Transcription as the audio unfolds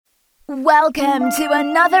Welcome to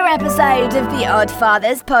another episode of the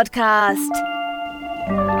Oddfathers Podcast.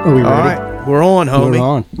 Are we ready? All right, we're on,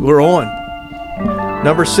 homie. We're on.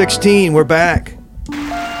 Number 16, we're back.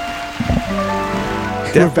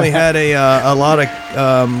 Definitely had a lot of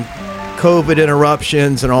COVID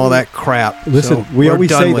interruptions and all that crap. Listen, so we always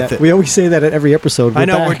say that. We always say that at every episode. I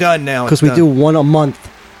know we're done now because we do one a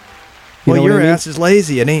month. Well, your ass is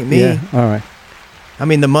lazy. It ain't me. Yeah. All right. I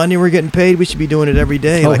mean, the money we're getting paid, we should be doing it every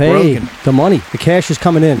day, like hey, Rogan. The money, the cash is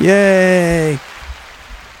coming in. Yay!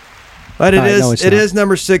 But it is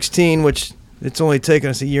number 16, which it's only taken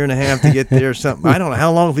us a year and a half to get there or something. I don't know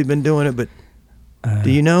how long have we been doing it, but do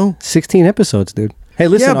you know? 16 episodes, dude. Hey,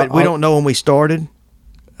 listen. Yeah, but we don't know when we started.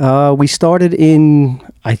 We started in,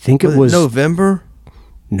 I think it was November.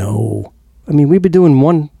 No, I mean we've been doing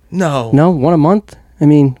one. No, one a month. I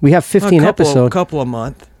mean we have 15 episodes. A couple a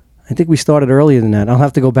month. I think we started earlier than that. I'll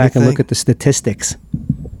have to go back and look at the statistics.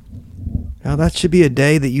 Now that should be a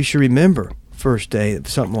day that you should remember. First day of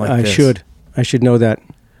something like this. I should know that.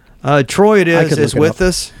 Troy is with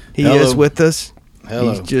us. He Hello. is with us.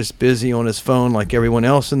 Hello. He's just busy on his phone like everyone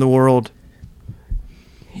else in the world.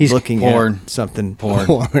 He's looking at something.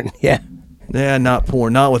 Porn. Yeah. Yeah, not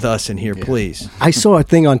porn. Not with us in here, please. I saw a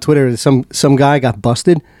thing on Twitter that some guy got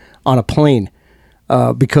busted on a plane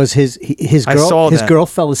because his girl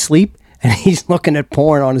fell asleep and he's looking at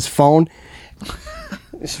porn on his phone.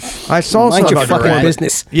 I saw Mind something your about fucking that.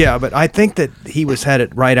 business. Yeah, but I think that he had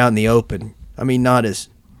it right out in the open. I mean, not as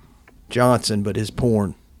Johnson, but his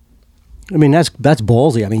porn. I mean, that's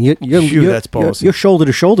ballsy. I mean, that's ballsy. You're shoulder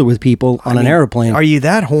to shoulder with people on an airplane. Are you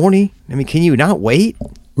that horny? I mean, can you not wait?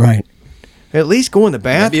 Right. At least go in the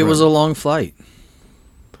bathroom. Maybe it was a long flight.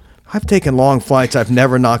 I've taken long flights. I've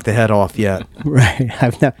never knocked the head off yet. Right.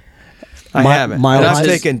 I haven't. I've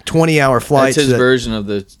taken 20-hour flights. That's his version of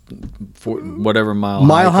the whatever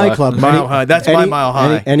Mile High Club. Mile High. That's my Mile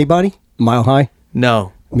High. Anybody? Mile High?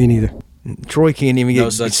 No. Me neither. Troy can't even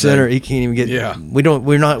get center. He can't even get. Yeah.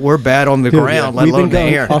 We're bad on the ground, let alone the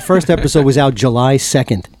air. Our first episode was out July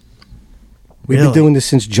 2nd. We've been doing this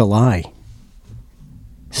since July.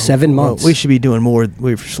 7 months. Well, we should be doing more.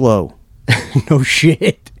 We're slow. No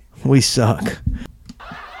shit. We suck.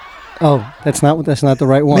 Oh, that's not the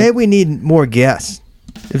right one. Maybe we need more guests.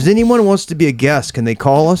 If anyone wants to be a guest, can they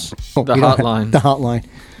call us? The hotline.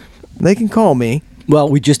 They can call me. Well,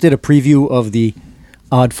 we just did a preview of the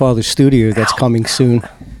Oddfathers studio that's coming soon.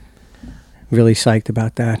 Really psyched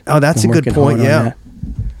about that. Oh, that's a good point. Yeah.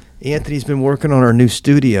 Anthony's been working on our new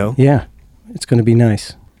studio. Yeah. It's going to be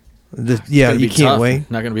nice. You can't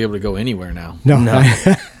wait. Not going to be able to go anywhere now. No.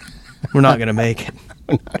 We're not going to make it.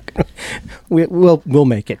 We'll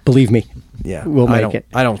make it. Believe me. Yeah, we'll make it.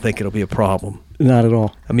 I don't think it'll be a problem. Not at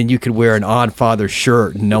all. I mean, you could wear an Oddfather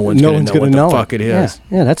shirt and no one's going to know what the fuck it is.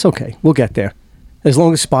 Yeah, that's okay. We'll get there. As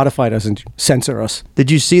long as Spotify doesn't censor us.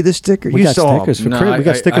 Did you see the sticker? We got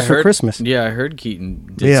stickers for Christmas. Yeah, I heard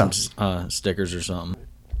Keaton did some stickers or something.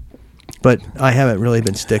 But I haven't really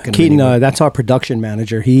been sticking. Keaton, that's our production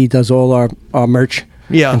manager. He does all our merch.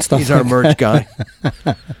 Yeah, and stuff he's our merch guy.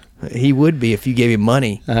 He would be if you gave him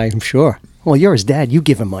money. I'm sure. Well, you're his dad. You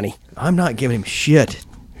give him money. I'm not giving him shit.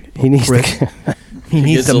 He needs he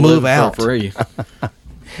needs to move out. For free.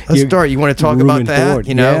 Let's start. You want to talk about that? Board.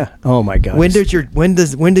 You know? Yeah. Oh my God. When do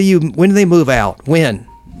they move out? When?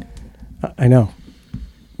 I know.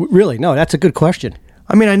 Really? No, that's a good question.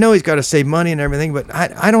 I mean, I know he's got to save money and everything, but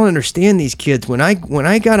I don't understand these kids. When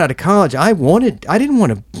I got out of college, I didn't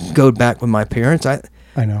want to go back with my parents.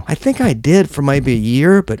 I know. I think I did for maybe a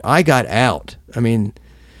year, but I got out. I mean,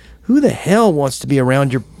 who the hell wants to be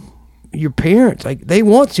around your parents? Like, they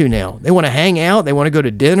want to now. They want to hang out. They want to go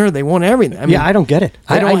to dinner. They want everything. I mean, I don't get it.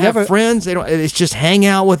 They don't have friends. They don't. It's just hang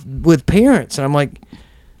out with parents. And I'm like,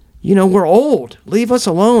 we're old. Leave us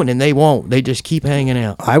alone. And they won't. They just keep hanging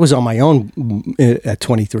out. I was on my own at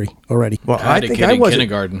 23 already. Well, I think I was in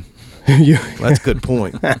kindergarten. That's a good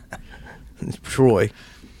point. Troy,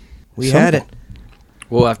 we had it.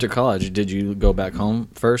 Well, after college, did you go back home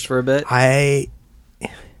first for a bit? I'm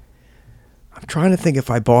trying to think if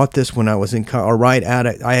I bought this when I was in college, or right at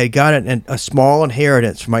it. I had got a small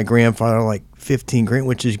inheritance from my grandfather, like $15,000,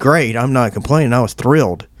 which is great. I'm not complaining. I was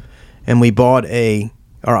thrilled. And I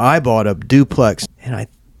bought a duplex, and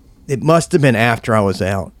it must have been after I was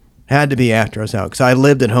out. Had to be after I was out, because I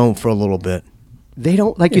lived at home for a little bit. They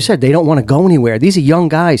don't, like you said, they don't want to go anywhere. These are young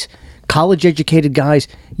guys, college-educated guys,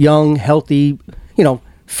 young, healthy,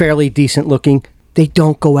 fairly decent looking. They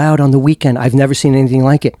don't go out on the weekend. I've never seen anything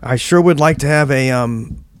like it. I sure would like to have a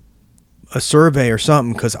survey or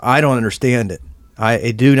something, because I don't understand it.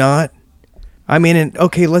 I do not. I mean,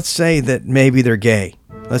 okay, let's say that maybe they're gay.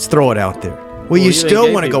 Let's throw it out there. Well, you even still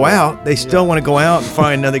gay want to go people. out. They still want to go out and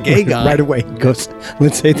find another gay guy. Right away, goes.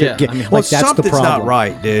 Let's say they're Yeah, gay. I mean, Like, Well, that's the something's problem. not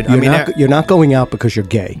right, dude. You're not going out because you're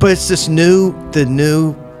gay. But it's this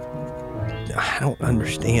I don't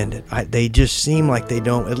understand it. They just seem like they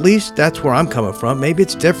don't. At least that's where I'm coming from. Maybe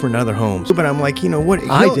it's different in other homes. But I'm like, you know what?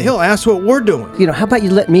 He'll ask what we're doing. You know, how about you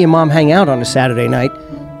let me and Mom hang out on a Saturday night?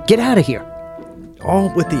 Get out of here.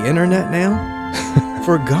 All with the internet now?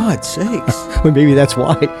 For God's sakes. Well, maybe that's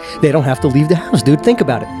why they don't have to leave the house, dude. Think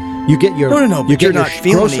about it. You get your No, you but get you're your not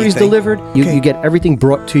feeling groceries anything. delivered. Okay. You get everything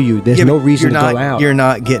brought to you. There's no reason to go out. You're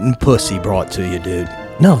not getting pussy brought to you, dude.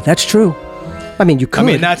 No, that's true. I mean, you could. I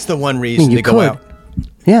mean, that's the one reason you to go could. out.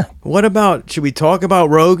 Yeah. What about, should we talk about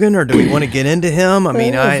Rogan, or do we want to get into him? I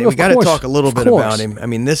mean, Of we got to course, talk a little of bit course. about him. I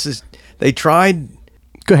mean, they tried.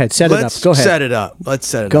 Go ahead. Set it up. Let's Go ahead. set it up. Let's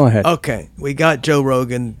set it up. Go ahead. Okay. We got Joe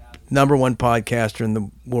Rogan, #1 podcaster in the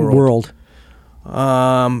world.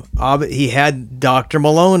 He had Dr.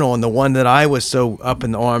 Malone on, the one that I was so up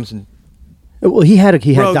in the arms. And Well, he had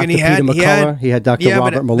Dr. Rogan, Peter McCullough. He had Dr.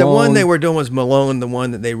 Robert but Malone. the one they were doing was Malone, the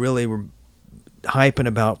one that they really were hyping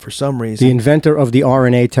about for some reason. the inventor of the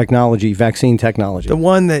RNA technology, vaccine technology. The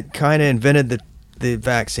one that kind of invented the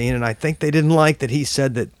vaccine, and I think they didn't like that he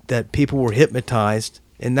said that people were hypnotized,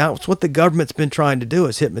 and that's what the government's been trying to do,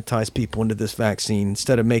 is hypnotize people into this vaccine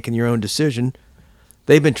instead of making your own decision.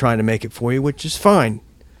 They've been trying to make it for you, which is fine.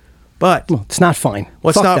 But Well, it's not fine. well,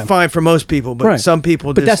 it's Fuck not them. fine for most people, but Right. some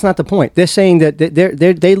people But just, that's not the point. They're saying that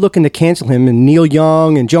they're looking to cancel him, and Neil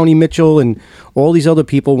Young and Joni Mitchell and all these other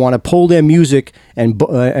people want to pull their music and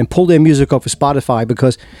pull their music off of Spotify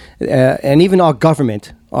because, and even our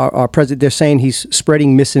government, our president, they're saying he's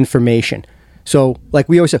spreading misinformation. So, like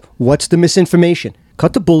we always say, what's the misinformation?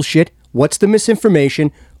 Cut the bullshit. What's the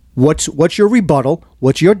misinformation? What's your rebuttal?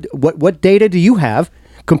 What data do you have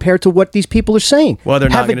compared to what these people are saying? Well, they're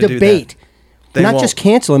not have a gonna do that. debate. They Not won't. just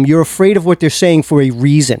cancel him. You're afraid of what they're saying for a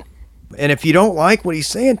reason. and if you don't like what he's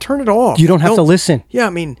saying, turn it off. You don't have to listen. Yeah, I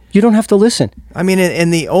mean, You don't have to listen.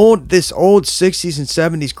 in the old 60s and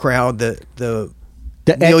 70s crowd, the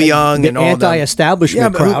Neil Young the and all anti-establishment yeah,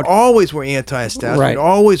 but crowd. who always were anti-establishment, Right.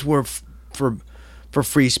 always were for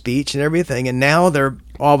free speech and everything, and now they're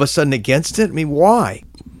all of a sudden against it. I mean, why?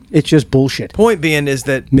 It's just bullshit. Point being is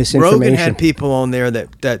that Misinformation. Rogan had people on there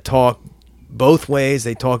that talk both ways.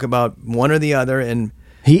 They talk about one or the other, and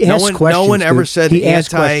He no asks one, questions, no one ever dude. said He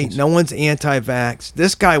asks questions. No one's anti-vax.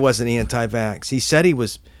 This guy wasn't anti-vax. He said he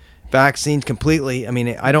was vaccinated completely. I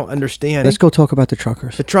mean, I don't understand. Let's go talk about the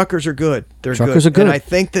truckers. The truckers are good. They're Truckers good. are good. And I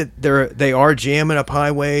think that they are jamming up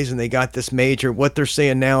highways, and they got this major. What they're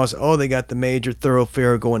saying now is, they got the major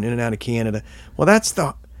thoroughfare going in and out of Canada. Well, that's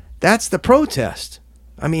the protest.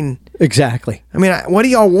 I mean, Exactly. what do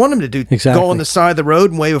y'all want them to do? Exactly. Go on the side of the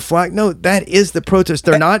road and wave a flag? No, that is the protest.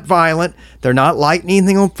 They're not violent. They're not lighting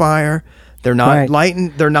anything on fire. They're not Right.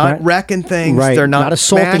 lighting. They're not Right. wrecking things. Right. They're not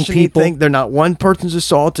assaulting smashing people. anything. They're not one person's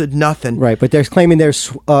assaulted. Nothing. Right, but they're claiming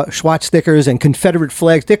there's SWAT stickers and Confederate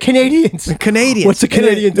flags. They're Canadians. The Canadians. What's a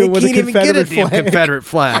Canadian doing with a They can't even get Confederate a damn flag? Confederate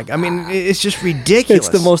flag. I mean, it's just ridiculous. It's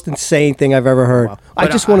the most insane thing I've ever heard. Wow. I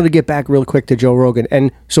But just wanted to get back real quick to Joe Rogan.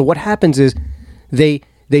 And so what happens is they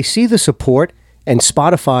see the support and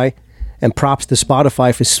Spotify, and props to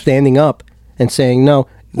Spotify for standing up and saying no,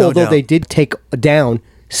 although doubt. they did take down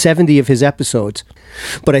 70 of his episodes.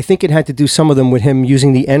 But I think it had to do some of them with him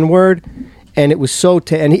using the N-word. And it was so,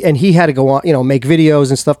 and he had to go on, make videos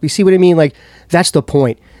and stuff. You see what I mean? Like, that's the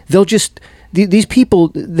point. They'll just, these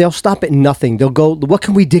people, they'll stop at nothing. They'll go, what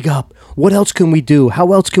can we dig up? What else can we do?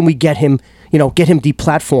 How else can we get him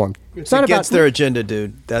deplatformed? It's It's against their agenda,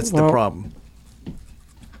 dude. That's the problem.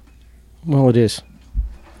 Well, it is.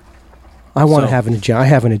 I want to So- have an agenda. I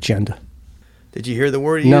have an agenda. Did you hear the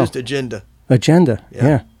word he No. used? Agenda. Agenda.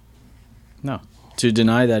 Yeah. No, to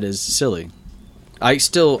deny that is silly. I've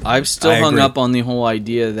still I hung agree. up on the whole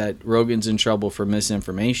idea that Rogan's in trouble for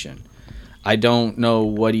misinformation. I don't know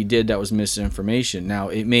what he did that was misinformation. Now,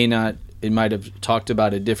 it might have talked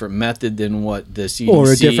about a different method than what the CDC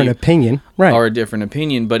Or a different opinion. Right. or a different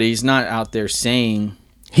opinion, but he's not out there saying.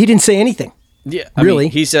 He didn't say anything. Yeah, Really?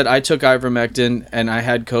 he said I took ivermectin and I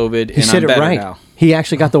had COVID He and said I'm it better right. now. He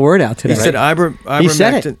actually got the word out today. He said ivermectin. He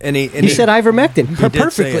said it. And he said ivermectin. he did say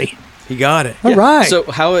Perfectly. it. He got it. All right. So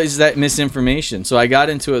how is that misinformation? So I got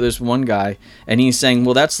into it. This one guy, and he's saying,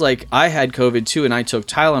 "Well, that's like I had COVID too, and I took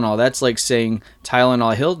Tylenol. That's like saying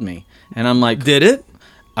Tylenol healed me." And I'm like, Did it?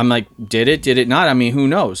 did it? Did it not? I mean, who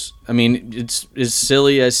knows? I mean, it's as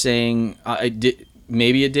silly as saying,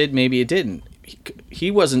 maybe it did, maybe it didn't.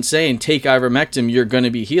 he wasn't saying take ivermectin, you're going to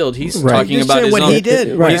be healed. He's Right. talking He's about saying his what own. he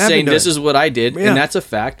did. What He's saying happened to this him. is what I did, Yeah. and that's a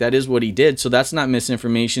fact. That is what he did. So that's not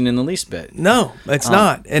misinformation in the least bit. No, it's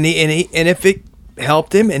not. And if it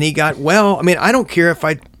helped him and he got well, I mean, I don't care if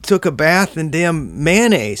I took a bath in damn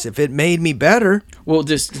mayonnaise if it made me better. Well,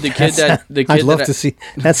 the kid I'd love to see.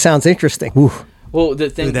 That sounds interesting. Ooh. Well, the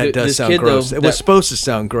thing Ooh, that does this sound kid gross. though, It was supposed to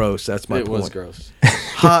sound gross. That's my it point. was gross.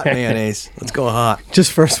 Hot mayonnaise. Let's go hot.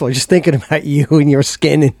 Just first of all, just thinking about you and your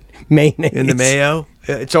skin and mayonnaise. In the mayo?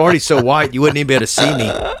 It's already so white you wouldn't even be able to see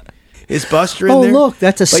me. Is Buster in Oh, there? look,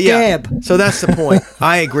 that's a But scab. Yeah, so that's the point.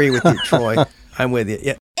 I agree with you, Troy. I'm with you.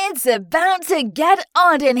 Yeah. It's about to get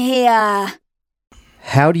odd in here.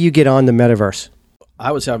 How do you get on the metaverse?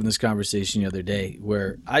 I was having this conversation the other day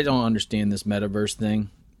where I don't understand this metaverse thing.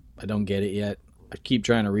 I don't get it yet. I keep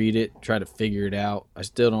trying to read it, try to figure it out. I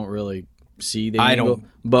still don't really see the I angle. don't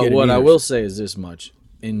But get it what I either. will say is this much,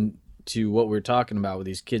 into what we're talking about with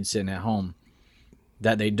these kids sitting at home,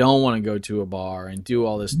 that they don't want to go to a bar and do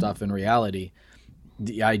all this stuff in reality.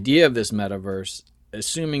 The idea of this metaverse,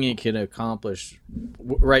 assuming it can accomplish,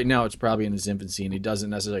 right now it's probably in its infancy and it doesn't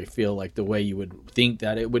necessarily feel like the way you would think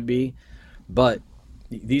that it would be, but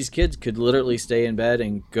these kids could literally stay in bed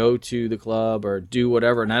and go to the club or do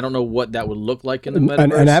whatever, and I don't know what that would look like in the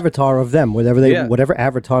metaverse. An avatar of them, whatever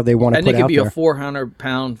avatar they want to And put it could out be there. a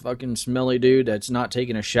 400-pound fucking smelly dude that's not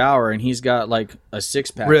taking a shower, and he's got like a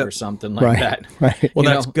six-pack Rip. or something like Right, that. right. Well,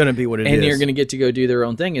 You that's know? going to be what it is. And you're going to get to go do their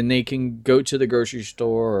own thing, and they can go to the grocery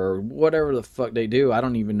store or whatever the fuck they do. I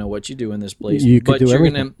don't even know what you do in this place. You could but do you're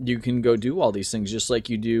everything. you can go do all these things just like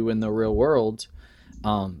you do in the real world.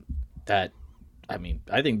 I mean,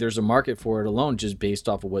 I think there's a market for it alone just based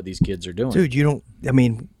off of what these kids are doing.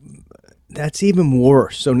 Dude, that's even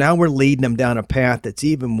worse. So now we're leading them down a path that's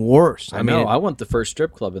even worse. I know. I want the first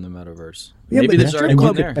strip club in the metaverse. Yeah, Maybe but the there's strip already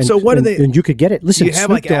club- one there. So what are they- And you could get it. Listen, Do you have, Snoop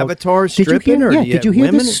like, Dogg, avatars did you stripping, hear, or yeah, do you did have you hear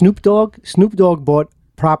women? this? Snoop Dogg bought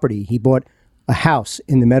property. He bought a house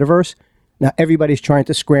in the metaverse. Now everybody's trying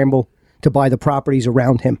to scramble to buy the properties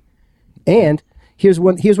around him. And here's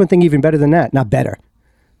one thing even better than that. Not better.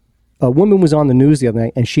 A woman was on the news the other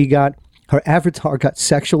night, and her avatar got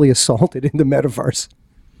sexually assaulted in the metaverse.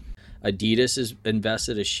 Adidas has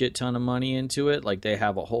invested a shit ton of money into it. Like they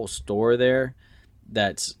have a whole store there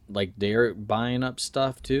that's like they're buying up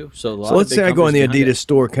stuff too. So let's say I go in the Adidas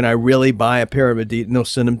store. Can I really buy a pair of Adidas and they'll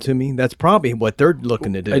send them to me? That's probably what they're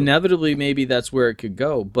looking to do. Inevitably, maybe that's where it could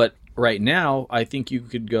go. But right now, I think you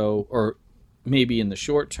could go, or maybe in the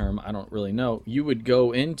short term, I don't really know. You would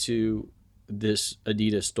go into this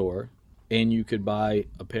Adidas store and you could buy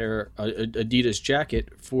a Adidas jacket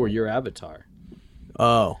for your avatar.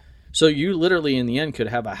 Oh. So you literally, in the end, could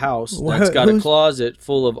have a house that's got a closet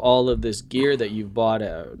full of all of this gear that you've bought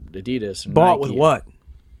at Adidas. And Bought Nike. with what?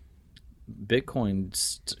 Bitcoin,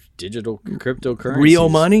 digital cryptocurrencies. Real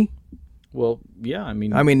money? Well, yeah. I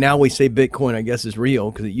mean, now we say Bitcoin, I guess, is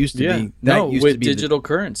real because it used to be. With digital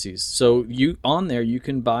currencies. So you on there, you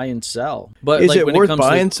can buy and sell. But Is like, it when worth it comes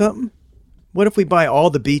buying something? What if we buy all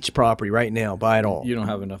the beach property right now? Buy it all. you don't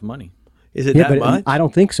have enough money. Is it Yeah, that but much? I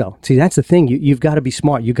don't think so. See, that's the thing. You've got to be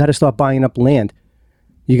smart. You got to start buying up land.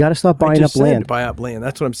 You got to start I buying just up said land. to buy up land.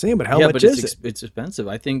 That's what I'm saying. But how yeah, much but is it? it's expensive.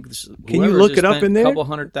 I think. Can you look it up in there? A couple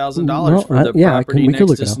 $100,000 No, for the yeah, property we could next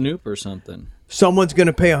look to it up. Snoop or something. Someone's going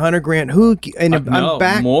to pay $100,000. Who? And I'm No,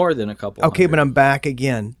 back. more than a couple. Okay, hundred. but I'm back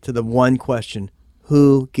again to the one question: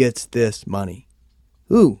 who gets this money?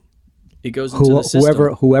 Who? It goes into the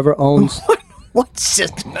system. Whoever owns What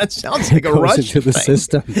system? That sounds like a goes rush into the thing.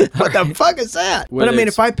 system. What the fuck is that? But I Whether mean,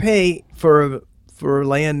 it's- if I pay for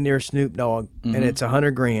land near Snoop Dogg and it's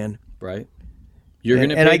 $100,000, right? You're going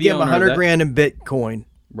to and pay I the give him owner of that- $100,000 in Bitcoin,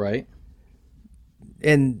 right?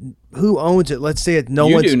 and who owns it? Let's say it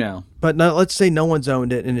You do now. But no, let's say no one's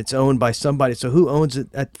owned it and it's owned by somebody. So who owns it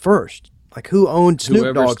at first? Like who owned Snoop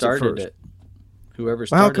Whoever Dogg's at started first? it. Whoever Well,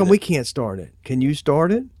 started how come it. we can't start it? Can you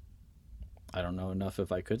start it? I don't know enough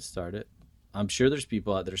if I could start it. I'm sure there's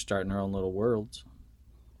people out there starting their own little worlds.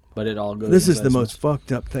 But it all goes This is the investments. most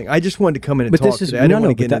fucked up thing. I just wanted to come in and But talk this is today. I didn't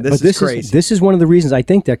want to get into this. This is crazy. This is one of the reasons I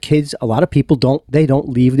think that kids, a lot of people don't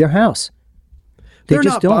leave their house. They're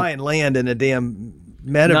just not don't. buying land in a damn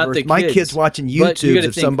Not the metaverse. My kids. kid's watching But you YouTubes gotta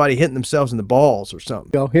of think- somebody hitting themselves in the balls or something.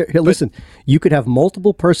 Go here. Listen, you could have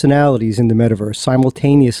multiple personalities in the metaverse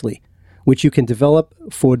simultaneously, which you can develop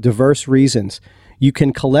for diverse reasons. You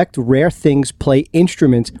can collect rare things, play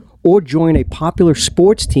instruments, or join a popular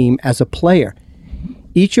sports team as a player.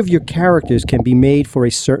 Each of your characters can be made for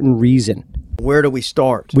a certain reason. Where do we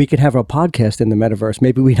start? We could have our podcast in the metaverse.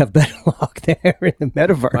 Maybe we'd have better luck there in the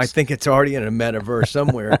metaverse. I think it's already in a metaverse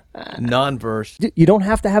somewhere, non-verse. You don't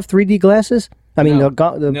have to have 3D glasses. I mean,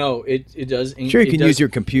 no, it does. Sure, you can use your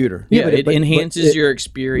computer. Yeah, it enhances your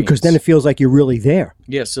experience because then it feels like you're really there.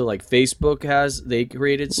 Yeah, so like Facebook they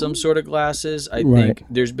created some sort of glasses. I think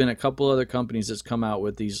there's been a couple other companies that's come out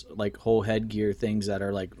with these like whole headgear things that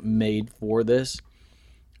are like made for this.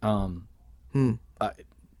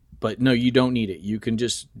 But no, you don't need it. You can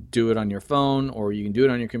just do it on your phone or you can do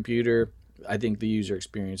it on your computer. I think the user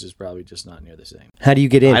experience is probably just not near the same. How do you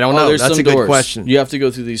get in? I don't know. There's That's some a good doors. question. You have to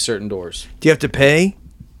go through these certain doors. Do you have to pay?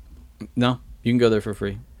 No, you can go there for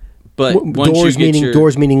free. But once doors you get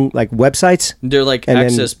doors meaning like websites? They're like and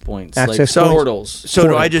access points, access like points? portals. So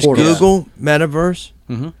do I just Google Metaverse?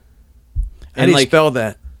 Mm-hmm. How do you spell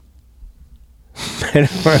that?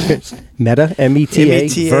 Meta, M-E-T-A,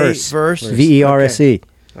 verse, V-E-R-S-E. Okay.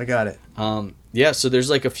 I got it. Yeah, so there's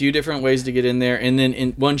like a few different ways to get in there, and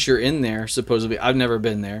then once you're in there, supposedly, I've never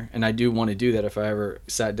been there, and I do want to do that if I ever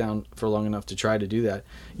sat down for long enough to try to do that.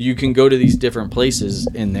 You can go to these different places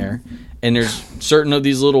in there, and there's certain of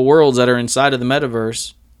these little worlds that are inside of the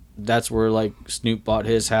metaverse. That's where like Snoop bought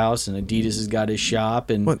his house, and Adidas has got his shop,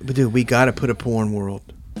 and but dude, we got to put a porn world.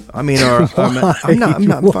 I mean, I'm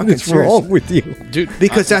not fucking serious. Wrong with you, dude?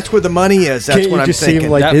 Because that's where the money is. That's what I'm thinking.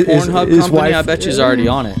 Like that Pornhub company, I bet you's already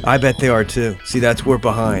on it. I bet they are too. See, that's we're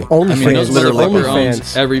behind. Those literally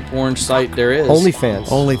owns every porn site there is.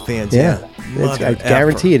 OnlyFans, yeah. I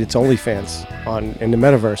guarantee it. It's OnlyFans in the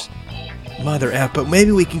metaverse. Mother F. But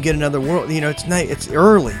maybe we can get another world. You know, it's night. It's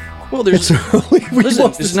early. Well, there's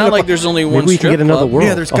listen, it's not like there's only one. We can get another world.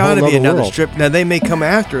 Yeah, there's got to be another strip. Now they may come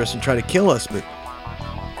after us and try to kill us, but.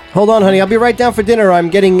 Hold on, honey. I'll be right down for dinner. I'm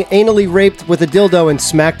getting anally raped with a dildo and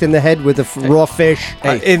smacked in the head with a raw fish.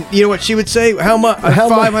 And you know what she would say? How much?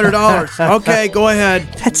 $500. Okay, go ahead.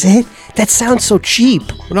 That's it? That sounds so cheap.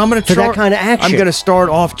 But I'm going to for that kind of action. I'm going to start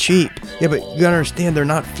off cheap. Yeah, but you got to understand they're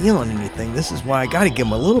not feeling anything. This is why I got to give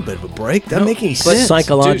them a little bit of a break. Doesn't make any sense.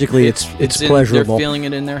 Psychologically, dude, it's pleasurable. They're feeling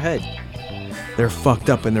it in their head. They're fucked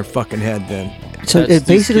up in their fucking head then. So it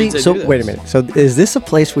basically, wait a minute. So is this a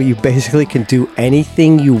place where you basically can do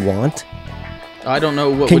anything you want? I don't know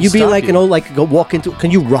what. Can you be like, go walk into? Can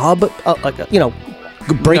you rob,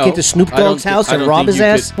 break into Snoop Dogg's house and rob his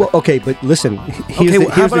ass? Well, okay, but listen.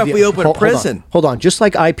 How about if we open a prison? Hold on. Just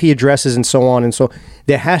like IP addresses and so on and so,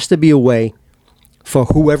 there has to be a way for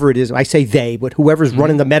whoever it is. I say they, but whoever's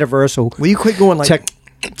running the metaverse. Or will you quit going like?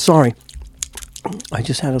 Sorry, I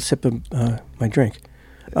just had a sip of my drink.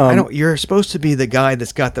 I don't. You're supposed to be the guy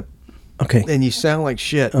that's got the. Okay. And you sound like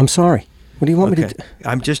shit. I'm sorry. What do you want me to do?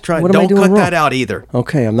 I'm just trying. Don't cut that out either.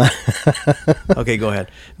 Okay, I'm not. Okay, go ahead.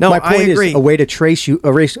 No, my point I agree. Is a way to trace you,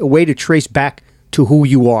 a way to trace back to who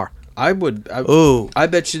you are. I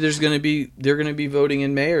bet you they're going to be voting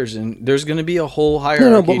in mayors, and there's going to be a whole hierarchy.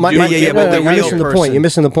 No, but you're missing the point. You're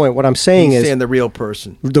missing the point. What I'm saying is the real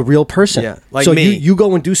person. The real person. Yeah, like so me. you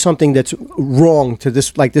go and do something that's wrong to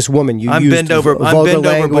this, like this woman. I'm bend over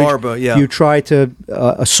Barbara. Yeah. You try to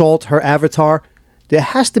assault her avatar. There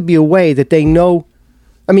has to be a way that they know.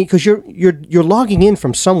 I mean, because you're logging in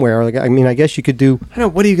from somewhere. Like, I mean, I guess you could do. I know.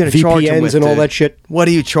 What are you going to charge them with? VPNs and all that shit. What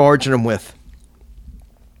are you charging them with?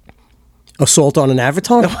 Assault on an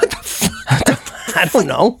avatar? What the fuck? I don't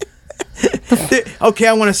know. Okay,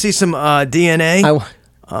 I want to see some DNA.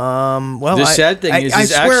 Well, the sad thing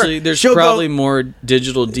is actually there's probably more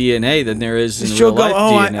digital DNA than there is in real life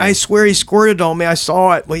DNA. I swear he squirted on me. I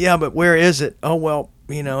saw it. Well, yeah, but where is it? Oh, well,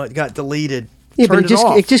 it got deleted. Yeah, but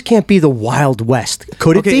it just can't be the Wild West.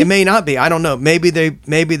 Could it be? It may not be. I don't know. Maybe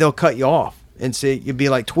they'll cut you off and say you'd be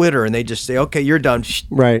like Twitter, and they just say, "Okay, you're done."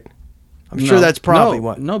 Right. I'm sure that's probably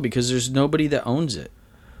what. No, because there's nobody that owns it.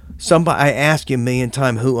 Somebody. I ask you a million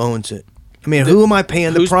times who owns it. I mean, who am I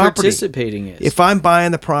paying the property? Who's participating in it? If I'm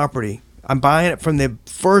buying the property, I'm buying it from the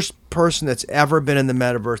first person that's ever been in the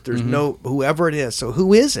metaverse. There's whoever it is. So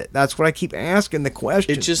who is it? That's what I keep asking the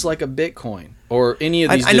question. It's just like a Bitcoin or any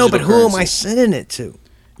of these. I know, but who am I sending it to?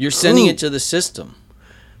 You're sending it to the system.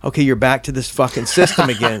 Okay, you're back to this fucking system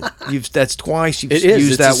again. That's twice you've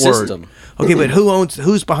used that word. System. Okay, but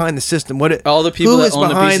who's behind the system? All the people that own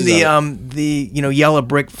the pieces behind the yellow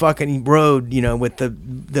brick fucking road, with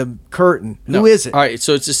the curtain? Who is it? All right,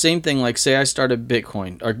 so it's the same thing. Like, say I start a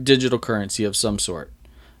Bitcoin or digital currency of some sort.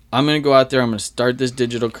 I'm going to go out there. I'm going to start this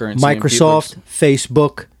digital currency. Microsoft,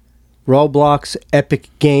 Facebook, Roblox, Epic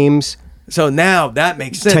Games. So now that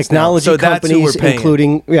makes sense. Technology companies,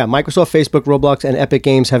 including Microsoft, Facebook, Roblox, and Epic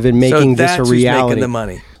Games, have been making this a reality. Who's making the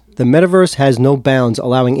money. The metaverse has no bounds,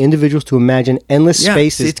 allowing individuals to imagine endless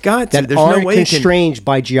spaces that aren't constrained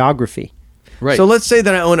by geography. Right. So let's say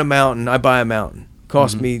that I own a mountain. I buy a mountain.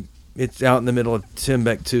 Cost me. It's out in the middle of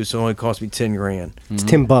Timbuktu, so it only cost me $10,000. It's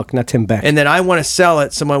Timbuk, not Timbeck. And then I want to sell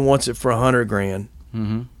it. Someone wants it for $100,000.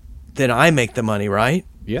 Then I make the money, right?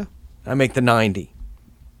 Yeah. I make the 90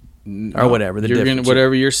 or whatever the difference.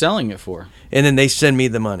 Whatever you're selling it for. And then they send me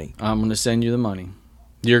the money. I'm going to send you the money.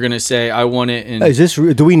 You're going to say, I want it in... Is this?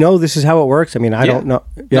 Do we know this is how it works? I mean, I don't know.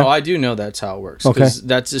 Yeah. No, I do know that's how it works. Okay. Because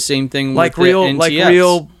that's the same thing Like with real, the NTFs, like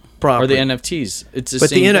real property. or the NFTs. It's the But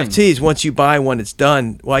same the thing. NFTs, once you buy one, it's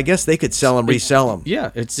done. Well, I guess they could sell them, resell them.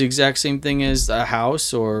 Yeah, it's the exact same thing as a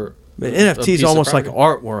house or... But a NFT piece is of almost like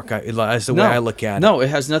property. artwork. Is the way I look at it. No, it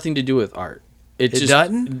has nothing to do with art. It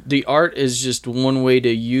doesn't? The art is just one way to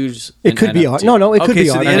use. It could be art. No, it could Okay, be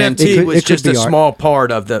so art. the I mean, NFT was it could just be a art. small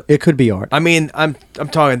part of the. It could be art. I mean, I'm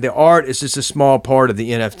talking. The art is just a small part of the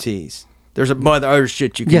NFTs. There's a bunch of other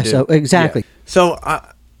shit you can Yes, do. exactly. Yeah.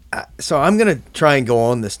 So I'm gonna try and go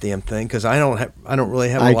on this damn thing because I don't really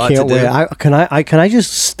have a I lot can't to do. wait. Can I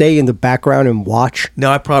just stay in the background and watch?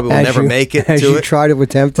 No, I probably will as never you- make it as to you it. try to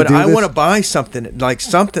attempt to But do I this. want to buy something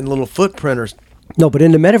little footprint or. No, but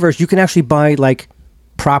in the metaverse, you can actually buy like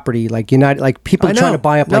property, like people I are trying know. to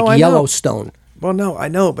buy up No, I like know. Yellowstone Well, no, I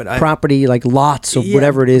know, but property, like lots of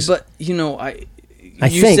whatever it is. But you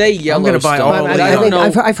think. say I'm gonna buy Yellowstone. all but of it. I don't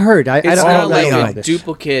know. I've heard. I It's don't not know like any AI. of this.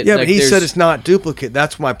 duplicate. Yeah, like but he said there's- it's not duplicate.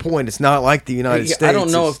 That's my point. It's not like the United States. I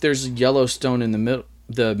don't know It's if there's Yellowstone in the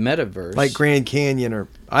metaverse. like Grand Canyon or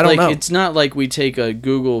I don't know. It's not like we take a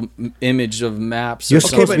Google image of maps. You're or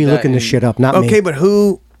supposed to something be like looking that this shit up, not me. Okay, but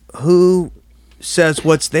who says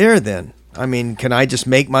what's there then? I mean, can I just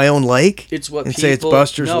make my own lake? It's what and people, say it's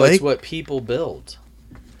Buster's no, Lake. it's what people build.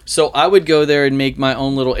 So I would go there and make my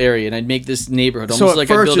own little area, and I'd make this neighborhood almost So at like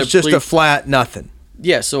first I build it's just pre- a flat nothing.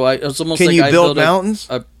 Yeah, so it's almost Can like you I build build a- mountains?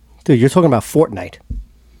 Dude, you're talking about Fortnite.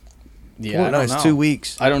 Yeah, I no, don't it's know. 2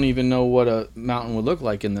 weeks. I don't even know what a mountain would look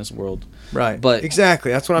like in this world. Right. But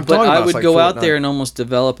exactly. That's what I'm But talking about. I would It's like go out Fortnite. there and almost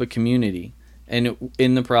develop a community, and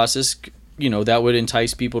in the process, that would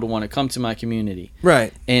entice people to want to come to my community.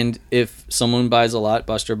 Right. And if someone buys a lot,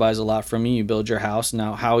 Buster buys a lot from me, you build your house.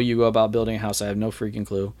 Now, how you go about building a house, I have no freaking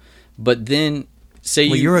clue. But then, say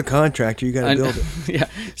Well, you're a contractor. You got to build it. Yeah.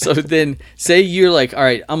 So then, say you're like, all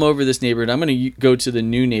right, I'm over this neighborhood. I'm going to go to the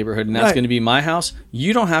new neighborhood, and that's Right. going to be my house.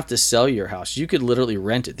 You don't have to sell your house. You could literally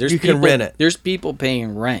rent it. You can rent it. There's people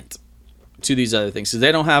paying rent to these other things. So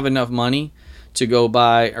they don't have enough money to go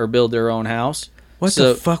buy or build their own house. What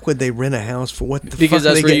So- the fuck would they rent a house for? What the Because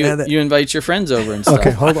fuck are that's they where getting out of that? you invite your friends over and stuff.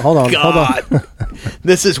 Okay, hold on. God,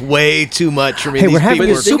 this is way too much for me. Hey, These we're having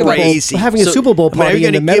people a are Super Bowl. crazy. We're having a So- Super Bowl I mean, are party you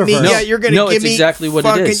in the gonna give me? metaverse. Yeah, you're gonna No, give it's me exactly what it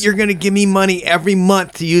fucking, is. You're gonna give me money every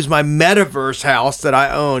month to use my metaverse house that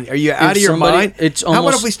I own. Are you out If of your somebody- mind? it's How about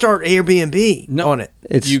almost- if we start Airbnb on it?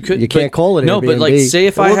 You can't call it no, but like Airbnb. say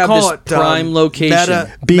if I We'll have call this it, prime location.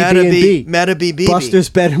 BB&B. Meta BB. Buster's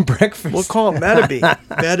Bed and Breakfast. We'll call it Meta B.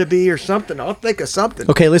 Meta B or something. I'll think of something.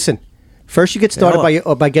 Okay, listen. First, you get started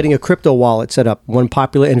by getting a crypto wallet set up. One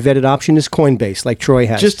popular and vetted option is Coinbase, like Troy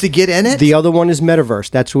has. Just to get in it? The other one is Metaverse.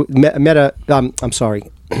 That's MetaMask.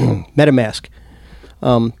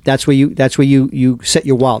 That's where you set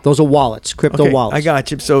your wallet. Those are wallets, crypto Okay, wallets. I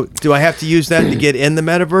got you. So, do I have to use that to get in the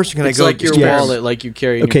metaverse, or can It's I go like your experiment? wallet, like you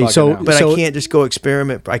carry in Okay, your pocket so- now. But So- I can't just go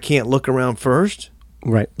experiment. I can't look around first,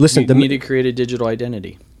 Right. Listen, You need to create a digital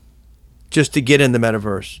identity. just to get in the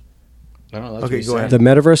metaverse. I don't know. That's Okay, what go you're ahead. the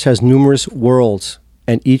metaverse has numerous worlds,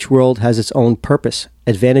 and each world has its own purpose,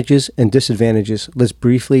 advantages, and disadvantages. Let's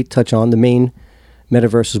briefly touch on the main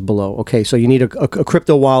metaverses below. Okay, so you need a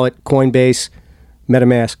crypto wallet, Coinbase,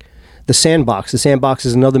 MetaMask. The Sandbox. The Sandbox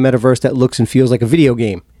is another metaverse that looks and feels like a video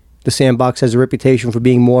game. The Sandbox has a reputation for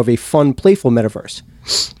being more of a fun, playful metaverse.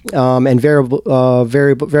 And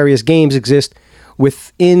various games exist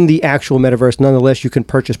within the actual metaverse. Nonetheless, you can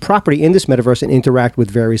purchase property in this metaverse and interact with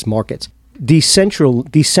various markets.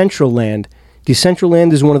 Decentraland.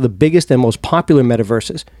 Decentraland is one of the biggest and most popular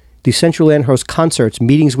metaverses. Decentraland hosts concerts,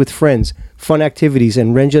 meetings with friends, fun activities,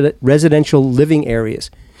 and residential living areas.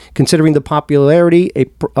 Considering the popularity,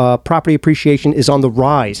 property appreciation is on the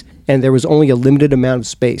rise, and there is only a limited amount of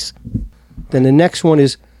space. Then the next one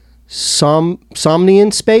is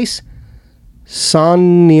Somnium Space.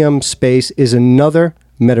 Somnium Space is another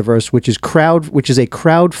metaverse, which is a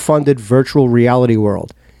crowd-funded virtual reality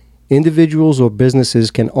world. Individuals or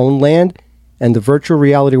businesses can own land, and the virtual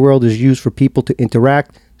reality world is used for people to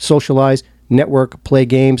interact, socialize, network, play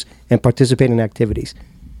games, and participate in activities.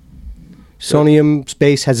 Somnium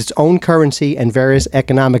Space has its own currency and various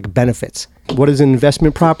economic benefits. What is an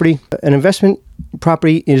investment property? An investment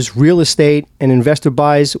property is real estate an investor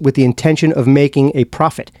buys with the intention of making a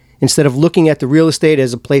profit. Instead of looking at the real estate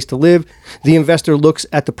as a place to live, the investor looks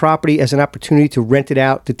at the property as an opportunity to rent it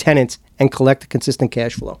out to tenants and collect a consistent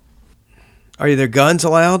cash flow. Are there guns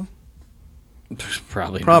allowed?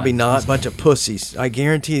 Probably not. Bunch of pussies. I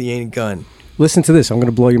guarantee you ain't a gun. Listen to this. I'm going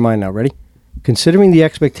to blow your mind now. Ready? Considering the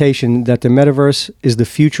expectation that the metaverse is the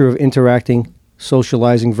future of interacting,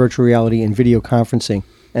 socializing, virtual reality, and video conferencing,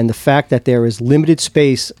 and the fact that there is limited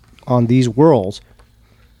space on these worlds,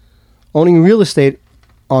 owning real estate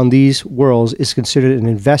on these worlds is considered an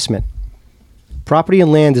investment. Property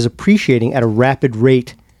and land is appreciating at a rapid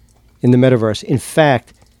rate in the metaverse. In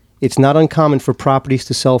fact, it's not uncommon for properties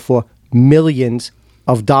to sell for millions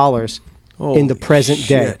of dollars in the present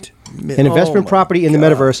day. An investment property in the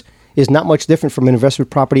metaverse is not much different from an investment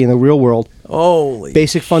property in the real world.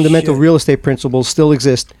 Basic fundamental real estate principles still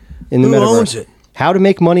exist in the metaverse. Who owns it? How to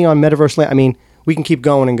make money on metaverse land. I mean, we can keep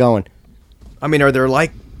going and going. I mean, are there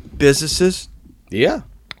like businesses? Yeah.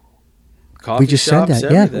 We just said that,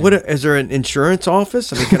 everything. What, is there an insurance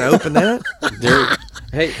office? I mean, can I open that?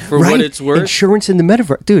 Hey, for what it's worth. Insurance in the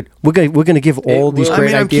metaverse. Dude, we're gonna give all these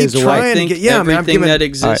great ideas away. I think everything that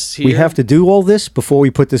exists here. We have to do all this before we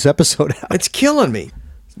put this episode out. It's killing me.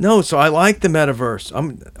 No, so I like the metaverse.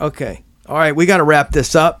 Okay. All right, we got to wrap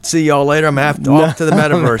this up. See y'all later. I'm off to the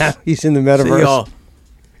metaverse. He's in the metaverse. See y'all.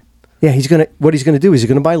 Yeah, what he's gonna do is he's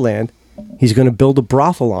gonna buy land. He's gonna build a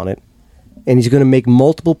brothel on it. And he's going to make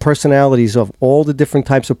multiple personalities of all the different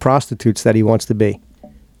types of prostitutes that he wants to be.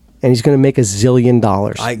 And he's going to make $1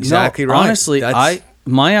 zillion. Exactly right. Honestly,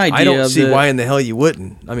 my idea I don't see why in the hell you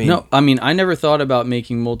wouldn't. I never thought about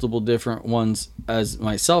making multiple different ones as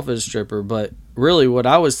myself as a stripper, but really what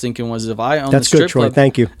I was thinking was if I own the strip Troy. club,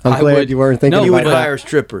 Thank you. I'm glad you weren't thinking about that. You would hire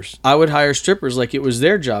strippers. I would hire strippers like it was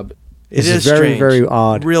their job. It is very, strange. very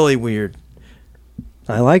odd. Really weird.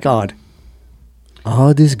 I like odd.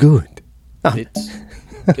 Odd is good.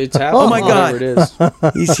 It's happening. Oh my God. It is.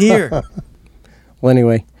 He's here. Well,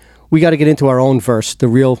 anyway, we got to get into our own verse, the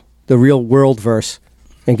real world verse,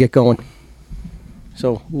 and get going.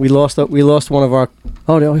 So we lost one of our.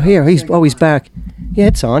 Oh, here he's back. Yeah,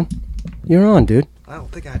 it's on. You're on, dude. I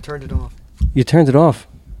don't think I turned it off. You turned it off.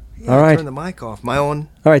 Yeah, all right. I turned the mic off. My own.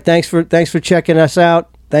 All right. Thanks for checking us out.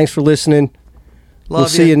 Thanks for listening. We'll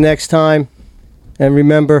see you next time. And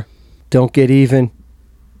remember, don't get even.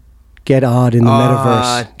 Get odd in the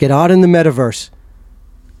metaverse. Get odd in the metaverse.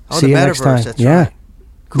 See you next time. That's right.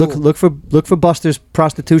 Cool. Look for Buster's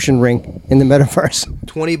prostitution ring in the metaverse.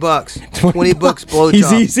 $20. $20 blowjob.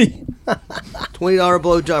 He's easy. $20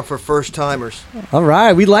 blowjob for first timers. All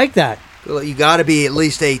right, we like that. You got to be at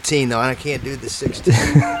least 18 though. I can't do the 16.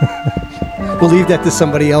 We'll leave that to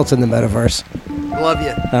somebody else in the metaverse. Love you.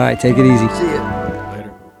 All right, take it easy. See you.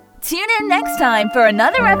 Tune in next time for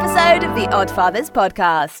another episode of the Oddfathers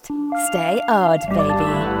Podcast. Stay odd,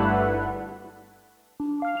 baby.